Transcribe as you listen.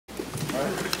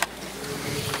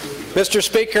Mr.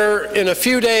 Speaker, in a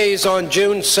few days on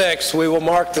June 6th, we will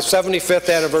mark the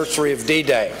 75th anniversary of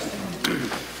D-Day.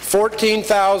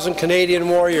 14,000 Canadian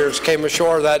warriors came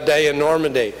ashore that day in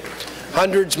Normandy.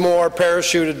 Hundreds more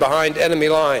parachuted behind enemy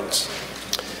lines.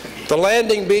 The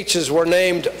landing beaches were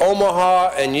named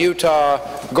Omaha and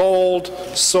Utah, Gold,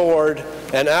 Sword,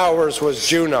 and ours was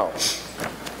Juno.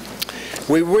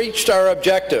 We reached our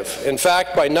objective. In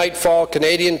fact, by nightfall,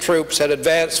 Canadian troops had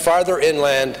advanced farther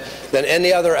inland than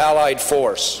any other Allied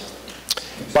force.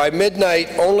 By midnight,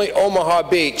 only Omaha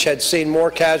Beach had seen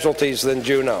more casualties than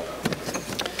Juno.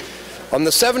 On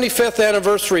the 75th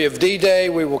anniversary of D-Day,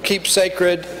 we will keep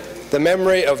sacred the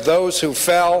memory of those who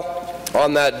fell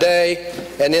on that day,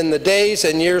 and in the days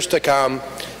and years to come,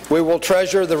 we will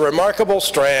treasure the remarkable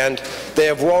strand they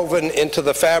have woven into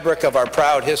the fabric of our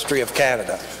proud history of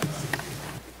Canada.